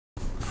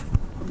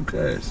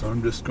Okay, so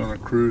I'm just going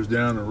to cruise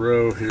down the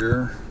row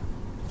here.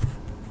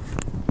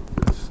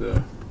 This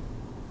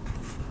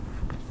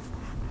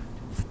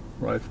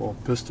rifle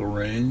pistol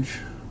range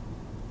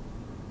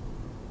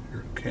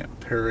here at Camp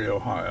Perry,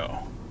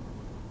 Ohio.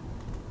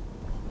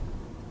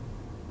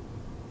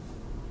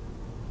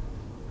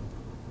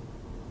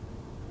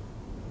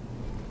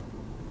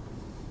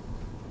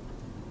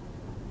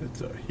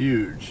 It's a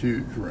huge,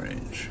 huge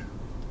range.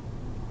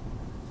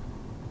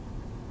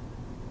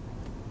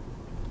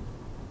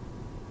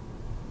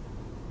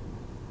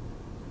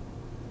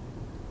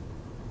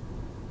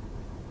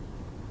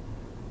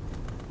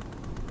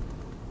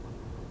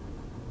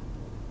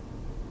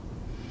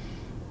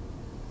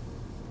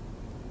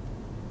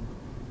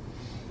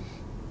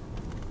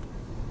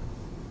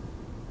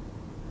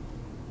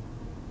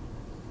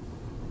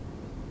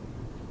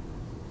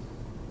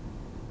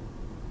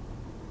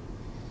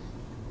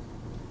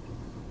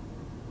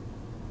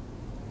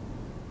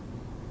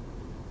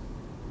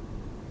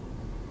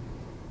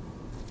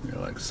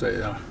 Like I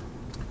say,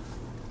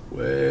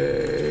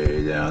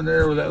 way down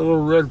there where that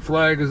little red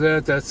flag is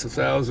at, that's a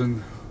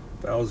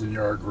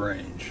 1,000-yard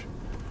range.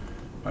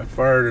 I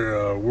fired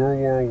a World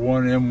War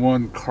I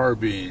M1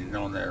 carbine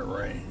on that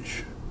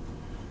range.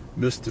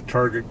 Missed the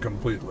target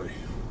completely.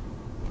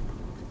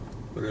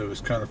 But it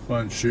was kind of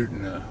fun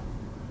shooting a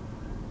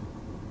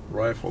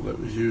rifle that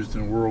was used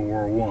in World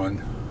War I.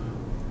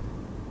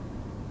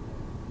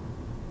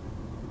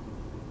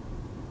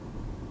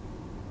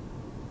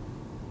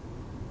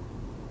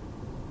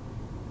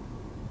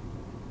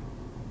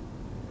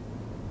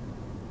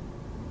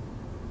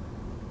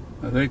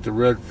 I think the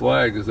red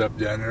flag is up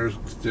down there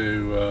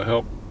to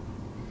help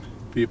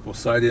people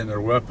sight in their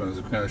weapons.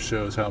 It kind of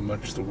shows how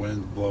much the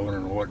wind's blowing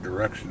in what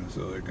direction,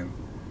 so they can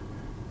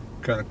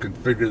kind of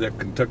configure that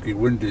Kentucky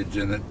windage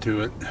in it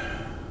to it.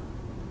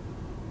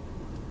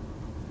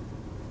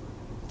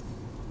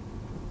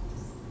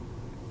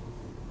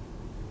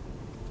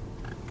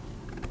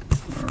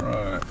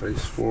 Alright,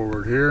 face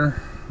forward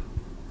here.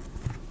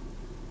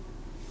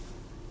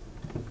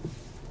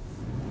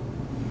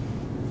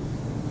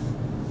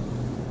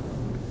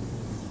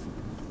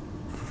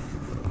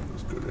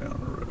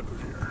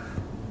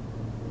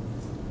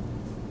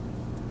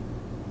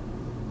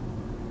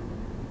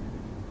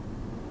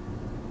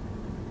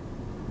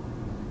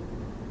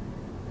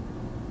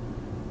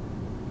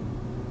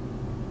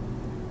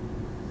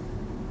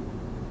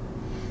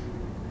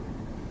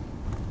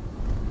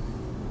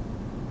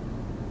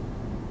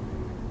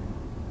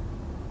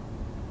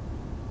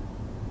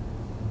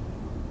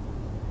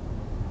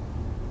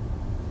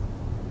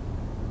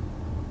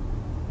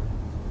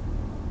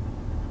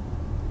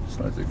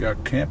 Like they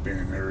got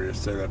camping areas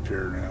set up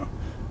here now.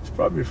 It's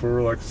probably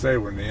for, like I say,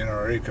 when the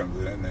NRA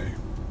comes in, they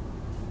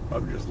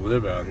probably just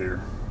live out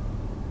here.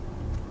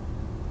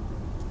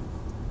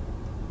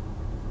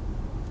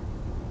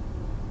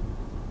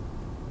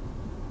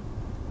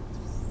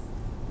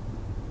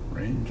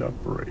 Range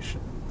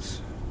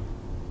operations.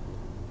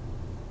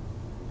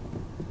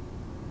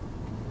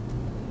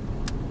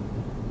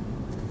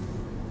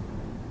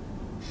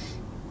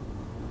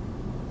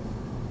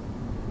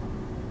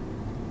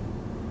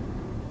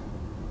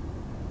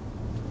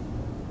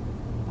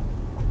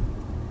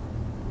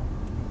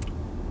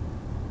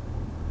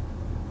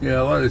 Yeah,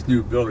 a lot of these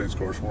new buildings, of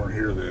course, weren't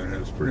here then. It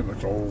was pretty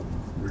much old,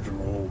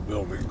 original old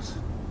buildings.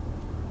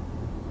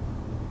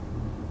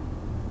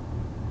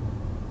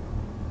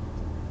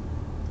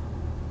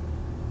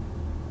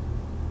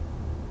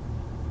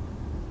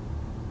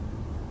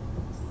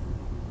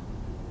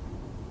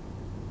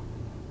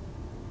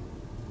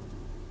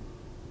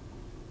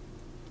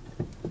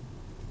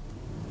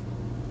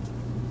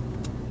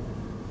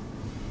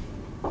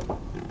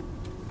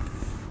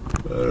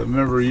 But I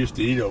remember I used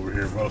to eat over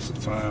here most of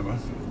the time.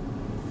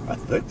 I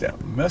think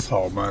that mess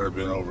hall might have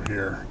been over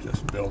here,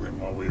 just building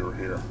while we were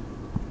here.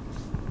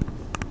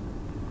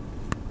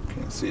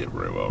 Can't see it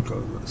very well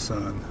because of the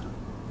sun.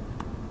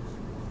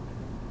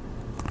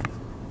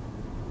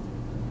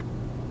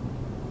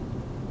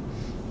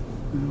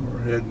 And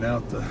we're heading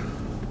out the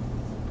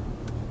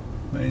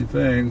main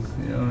thing,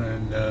 you know,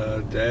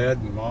 and Dad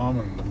and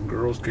Mom and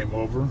girls came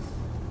over,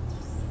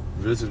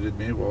 visited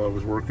me while I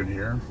was working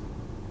here.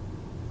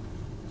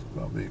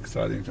 Probably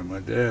exciting to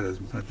my dad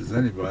as much as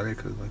anybody,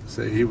 because like I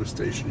say, he was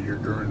stationed here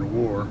during the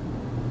war.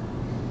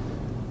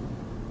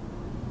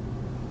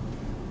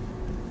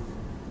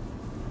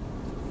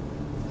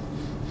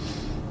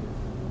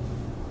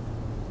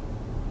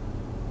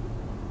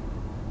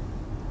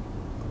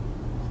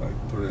 So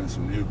I put in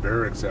some new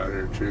barracks out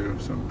here too,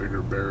 some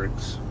bigger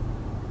barracks.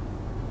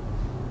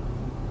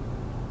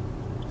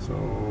 So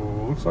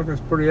looks like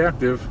it's pretty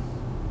active.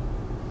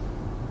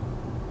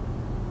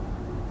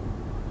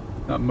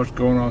 Not much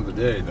going on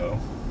today, though.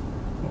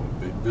 It'll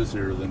be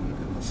busier than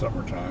in the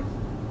summertime.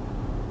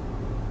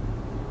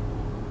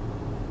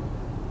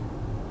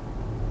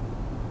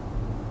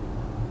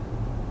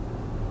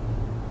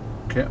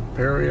 Camp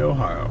Perry,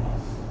 Ohio.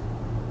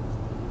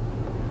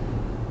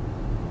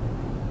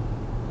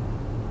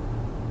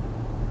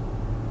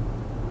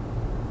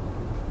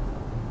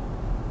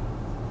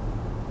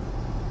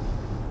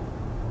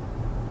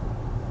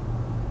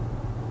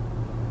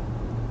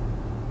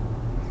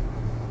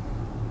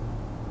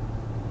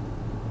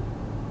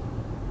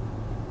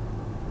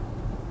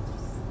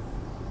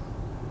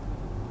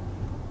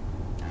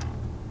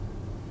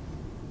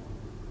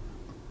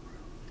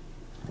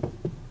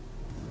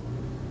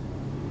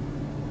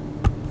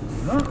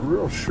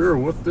 real sure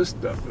what this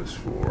stuff is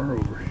for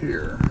over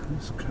here.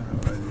 It's kind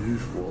of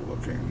unusual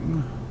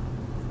looking.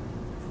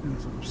 And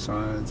some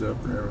signs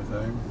up and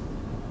everything.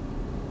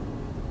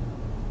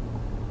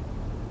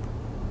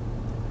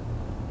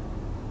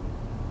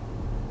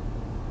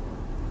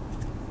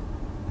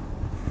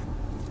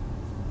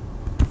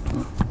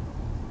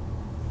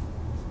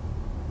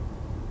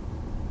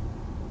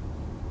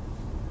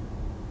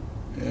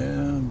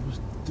 Yeah,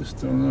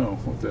 just don't know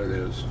what that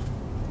is.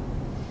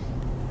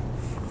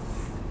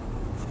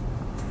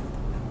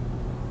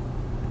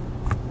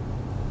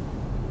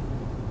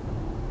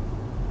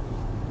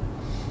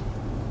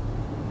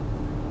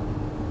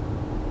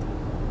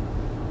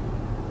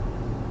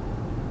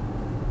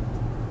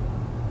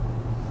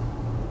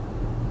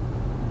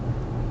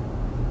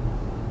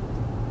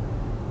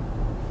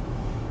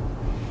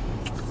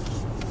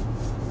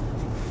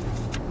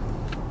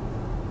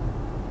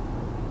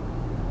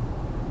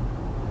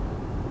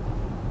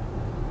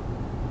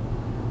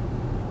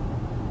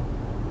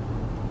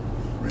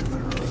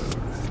 Freeman Road.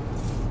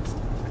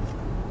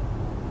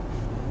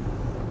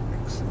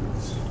 Makes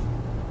sense.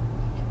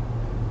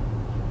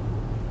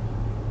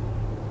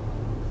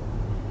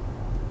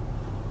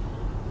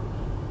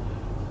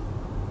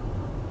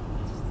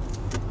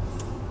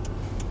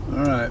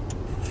 All right,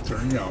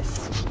 turning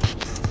off.